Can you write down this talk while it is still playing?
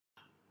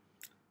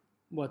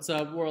What's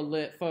up, World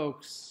Lit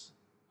folks?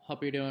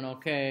 Hope you're doing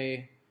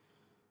okay.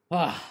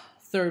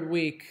 Third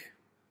week.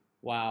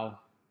 Wow.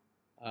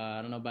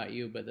 I don't know about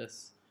you, but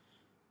this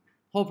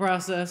whole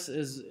process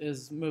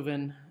is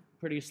moving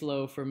pretty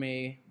slow for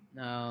me.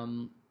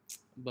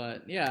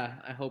 But yeah,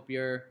 I hope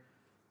you're.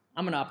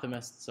 I'm an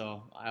optimist,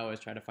 so I always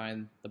try to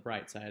find the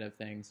bright side of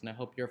things, and I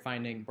hope you're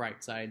finding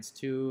bright sides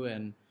too,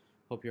 and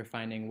hope you're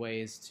finding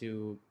ways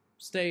to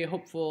stay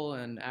hopeful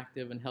and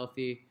active and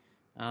healthy.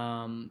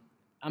 Um,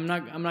 I'm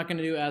not going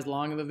to do as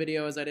long of a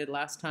video as I did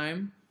last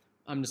time.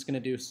 I'm just going to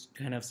do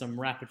kind of some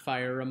rapid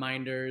fire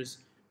reminders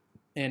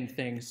and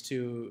things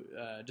to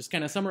just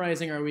kind of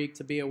summarizing our week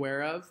to be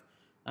aware of.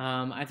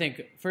 I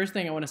think first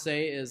thing I want to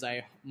say is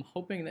I'm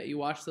hoping that you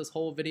watch this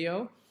whole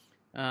video.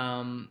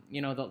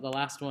 The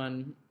last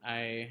one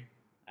I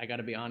got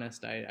to be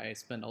honest, I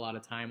spent a lot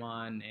of time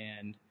on,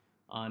 and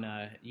on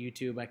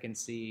YouTube I can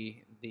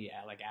see the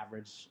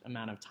average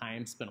amount of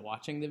time spent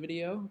watching the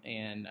video,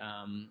 and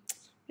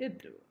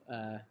it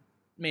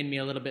made me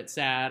a little bit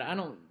sad. I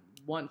don't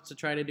want to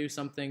try to do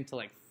something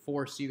to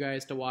force you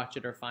guys to watch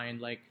it or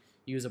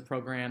use a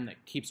program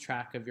that keeps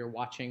track of your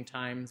watching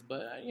times,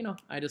 but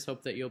I just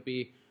hope that you'll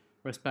be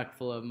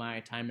respectful of my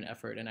time and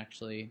effort and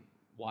actually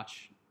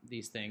watch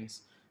these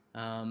things,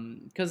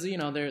 because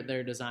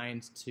they're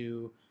designed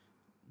to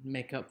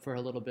make up for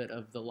a little bit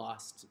of the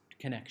lost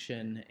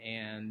connection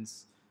and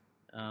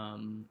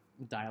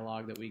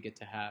dialogue that we get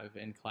to have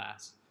in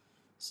class.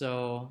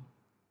 So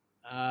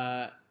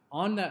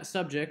on that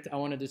subject, I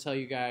wanted to tell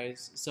you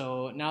guys,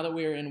 so now that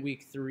we're in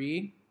week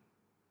 3,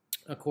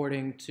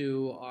 according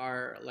to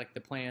our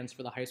the plans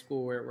for the high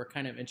school, we're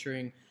kind of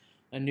entering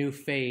a new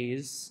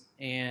phase,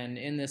 and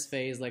in this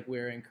phase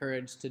we're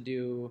encouraged to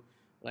do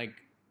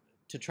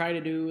to try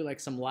to do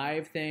some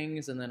live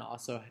things, and then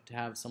also to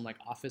have some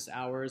office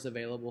hours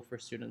available for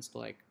students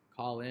to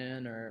call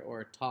in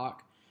or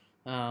talk.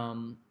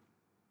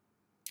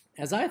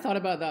 As I thought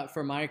about that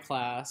for my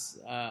class,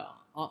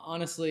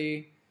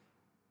 honestly,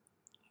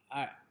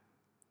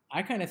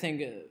 I kind of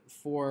think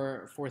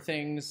for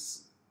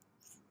things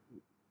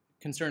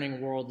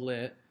concerning World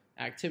Lit,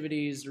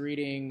 activities,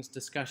 readings,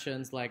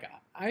 discussions,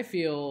 I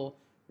feel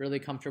really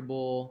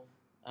comfortable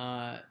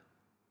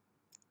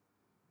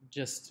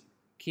just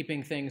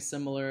keeping things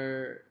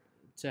similar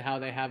to how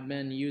they have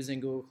been, using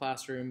Google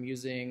Classroom,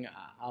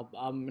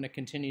 I'm going to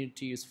continue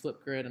to use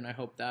Flipgrid, and I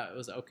hope that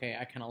was okay.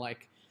 I kind of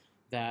like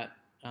that,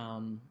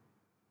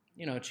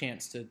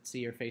 chance to see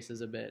your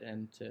faces a bit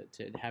and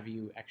to have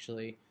you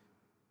actually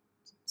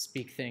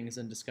speak things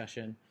in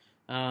discussion.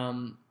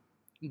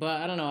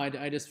 But I don't know,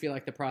 I just feel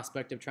like the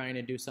prospect of trying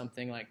to do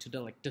something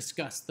to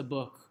discuss the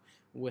book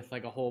with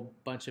a whole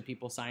bunch of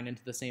people signed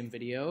into the same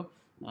video,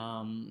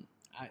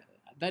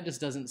 that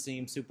just doesn't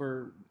seem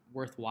super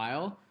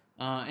worthwhile.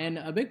 And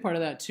a big part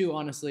of that too,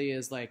 honestly,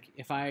 is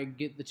if I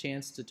get the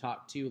chance to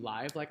talk to you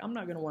live, I'm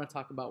not gonna want to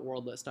talk about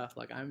World Lit stuff.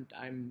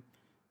 I'm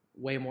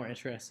way more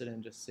interested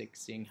in just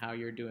seeing how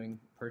you're doing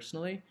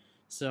personally.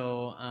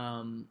 So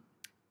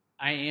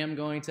I am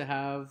going to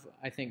have,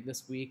 I think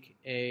this week,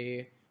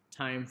 a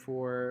time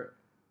for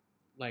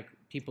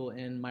people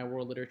in my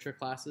world literature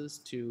classes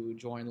to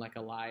join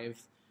a live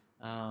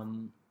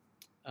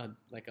a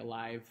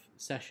live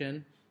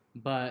session.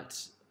 But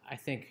I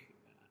think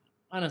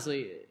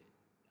honestly,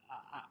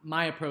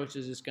 my approach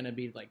is just going to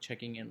be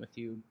checking in with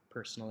you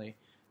personally.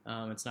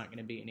 It's not going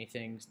to be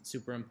anything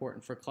super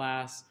important for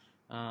class.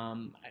 I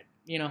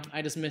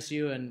just miss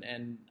you,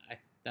 and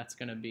that's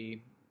going to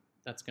be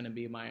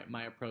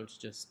my approach,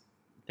 just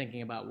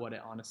thinking about what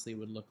it honestly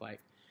would look like.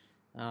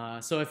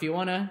 So if you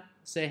want to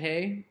say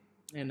hey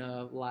in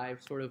a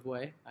live sort of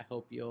way, I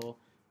hope you'll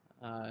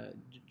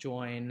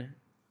join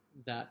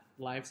that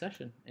live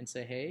session and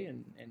say hey,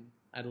 and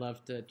I'd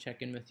love to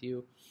check in with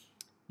you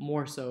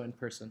more so in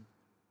person.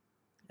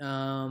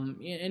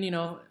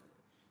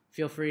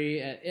 Feel free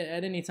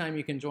at any time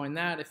you can join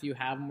that if you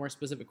have more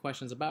specific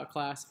questions about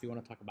class, if you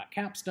want to talk about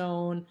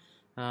capstone.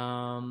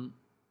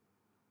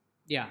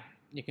 Yeah,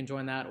 you can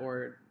join that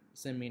or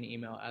send me an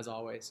email as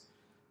always.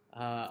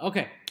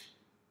 Okay,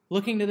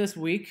 looking to this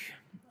week,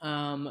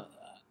 I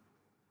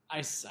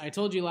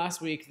told you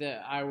last week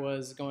that I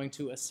was going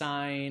to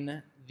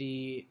assign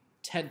the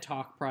TED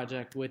Talk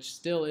project, which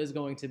still is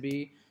going to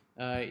be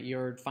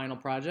your final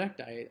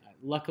project.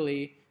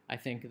 Luckily, I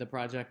think the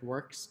project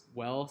works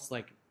well. It's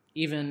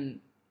even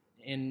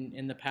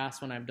in the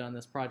past when I've done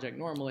this project,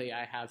 normally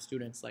I have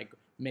students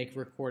make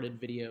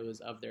recorded videos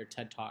of their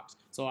TED Talks.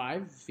 So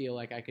I feel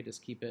like I could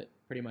just keep it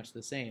pretty much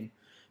the same.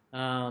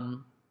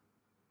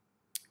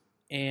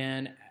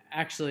 And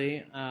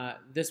actually,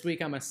 this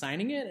week I'm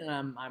assigning it, and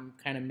I'm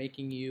kind of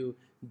making you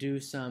do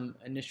some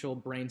initial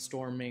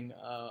brainstorming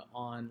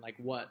on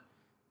what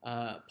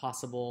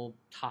possible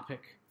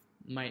topic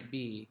might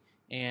be.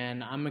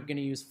 And I'm going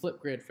to use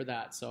Flipgrid for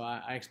that. So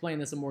I explain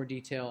this in more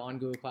detail on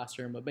Google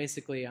Classroom, but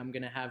basically I'm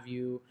going to have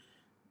you,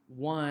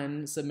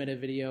 submit a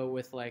video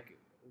with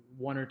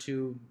 1 or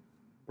 2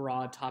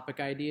 broad topic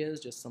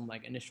ideas, just some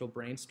initial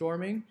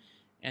brainstorming.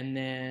 And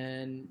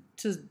then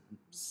to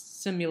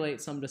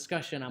simulate some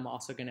discussion, I'm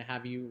also going to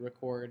have you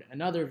record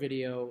another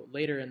video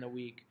later in the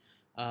week,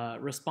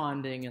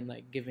 responding and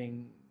like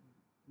giving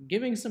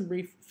some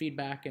brief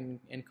feedback and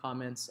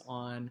comments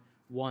on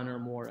one or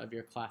more of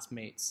your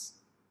classmates'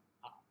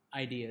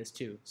 ideas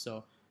too.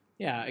 So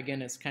yeah,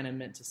 again, it's kind of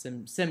meant to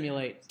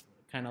simulate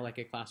kind of like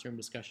a classroom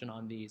discussion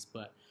on these.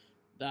 But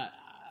that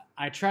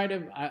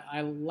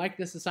I like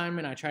this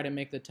assignment. I try to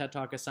make the TED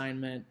Talk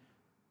assignment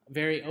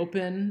very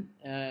open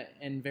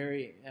and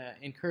very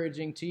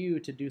encouraging to you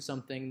to do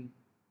something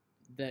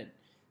that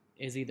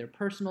is either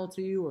personal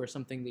to you or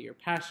something that you're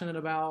passionate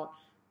about.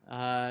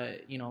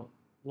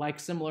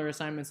 Like similar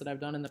assignments that I've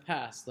done in the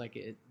past,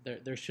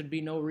 there should be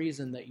no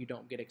reason that you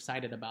don't get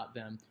excited about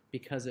them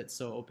because it's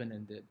so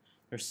open-ended.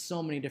 There's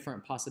so many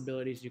different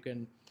possibilities you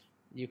can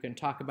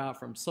talk about,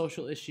 from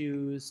social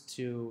issues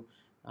to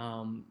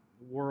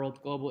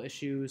global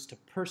issues to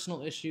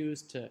personal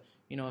issues to,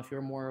 if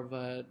you're more of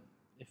a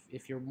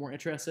if you're more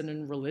interested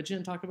in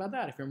religion, talk about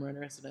that. If you're more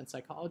interested in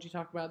psychology,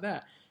 talk about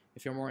that.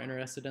 If you're more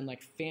interested in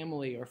like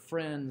family or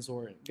friends,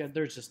 or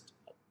there's just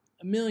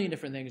a million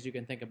different things you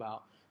can think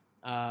about.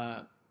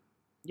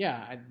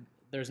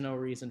 There's no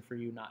reason for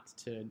you not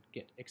to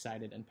get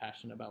excited and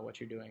passionate about what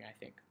you're doing, I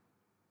think.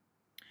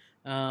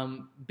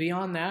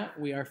 Beyond that,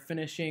 we are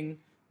finishing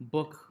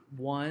book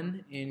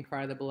 1 in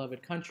Cry the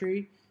Beloved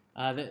Country.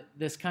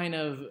 This kind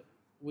of,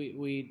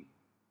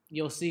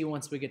 you'll see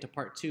once we get to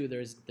part 2,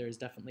 there's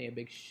definitely a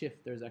big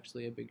shift. There's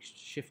actually a big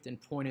shift in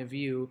point of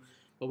view,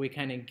 but we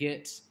kind of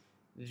get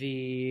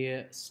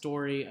the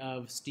story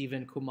of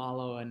Stephen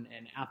Kumalo and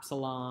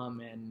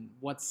Absalom and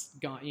what's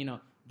gone,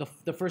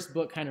 the first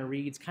book kind of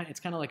reads, it's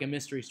kind of like a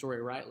mystery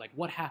story, right? Like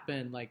what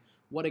happened, like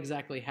what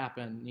exactly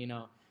happened,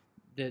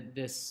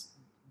 this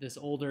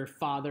older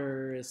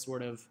father is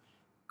sort of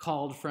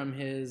called from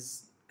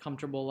his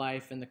comfortable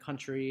life in the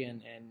country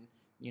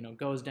and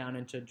goes down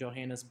into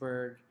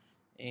Johannesburg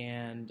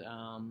and,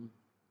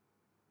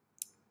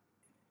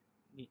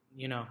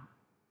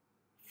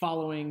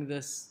 following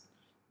this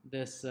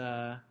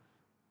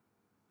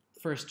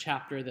first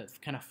chapter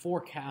that kind of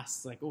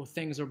forecasts like, oh,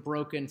 things are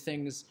broken,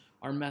 things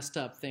are messed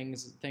up,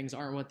 things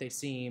aren't what they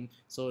seem.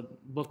 So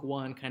book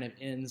 1 kind of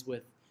ends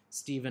with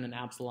Stephen and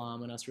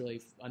Absalom and us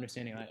really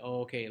understanding like,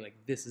 oh, okay, like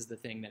this is the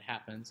thing that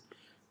happens.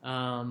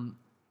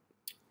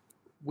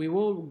 We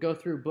will go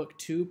through book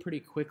 2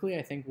 pretty quickly.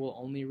 I think we'll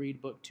only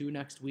read book 2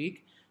 next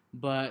week.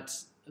 But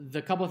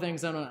the couple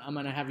things I'm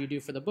going to have you do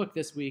for the book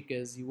this week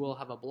is you will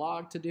have a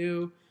blog to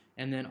do.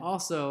 And then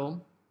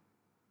also,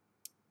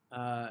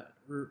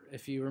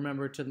 if you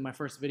remember to my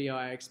first video,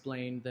 I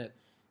explained that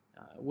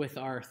with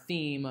our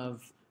theme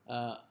of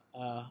a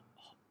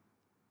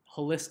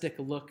holistic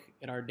look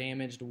at our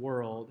damaged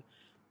world,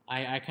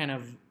 I kind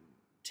of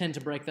tend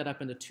to break that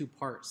up into 2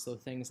 parts. So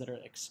things that are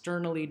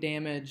externally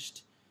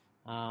damaged,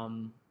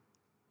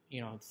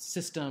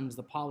 systems,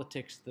 the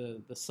politics,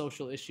 the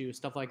social issues,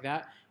 stuff like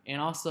that, and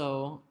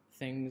also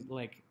things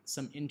like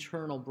some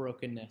internal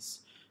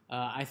brokenness.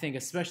 I think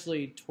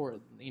especially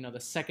toward the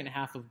second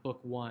half of book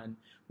 1,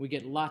 we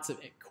get lots of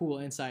cool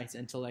insights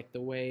into like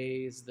the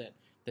ways that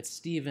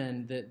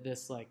Stephen,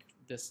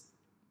 this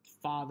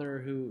father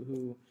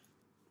who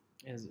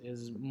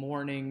is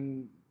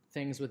mourning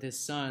things with his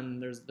son.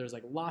 There's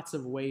like lots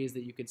of ways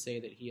that you could say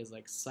that he is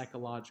like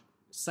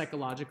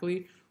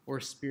psychologically or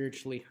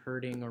spiritually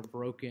hurting or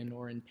broken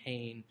or in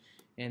pain.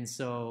 And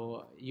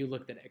so you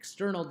looked at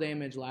external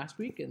damage last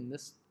week, and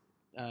this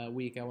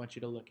week I want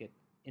you to look at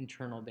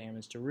internal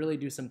damage, to really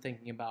do some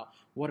thinking about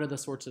what are the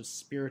sorts of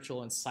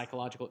spiritual and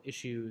psychological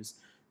issues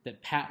that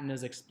Patton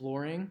is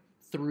exploring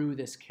through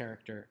this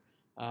character.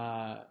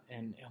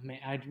 And man,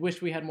 I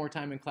wish we had more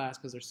time in class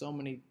because there's so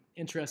many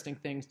interesting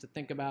things to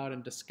think about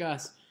and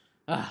discuss.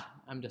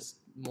 I'm just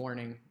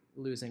mourning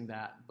losing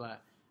that,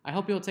 but I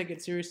hope you'll take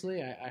it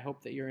seriously. I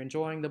hope that you're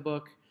enjoying the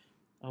book.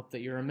 I hope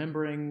that you're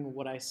remembering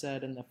what I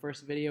said in the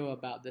first video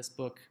about this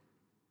book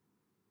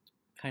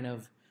kind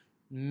of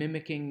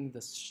mimicking the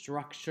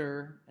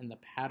structure and the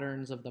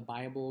patterns of the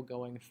Bible,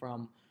 going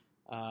from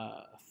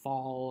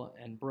fall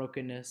and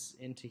brokenness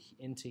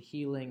into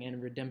healing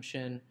and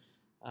redemption.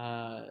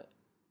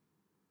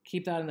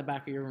 Keep that in the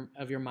back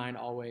of your mind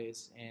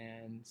always,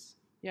 and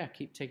yeah,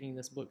 keep taking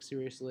this book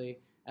seriously,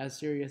 as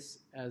serious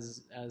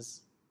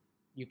as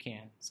you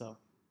can. So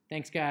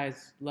thanks,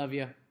 guys. Love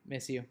you.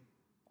 Miss you.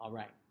 All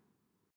right.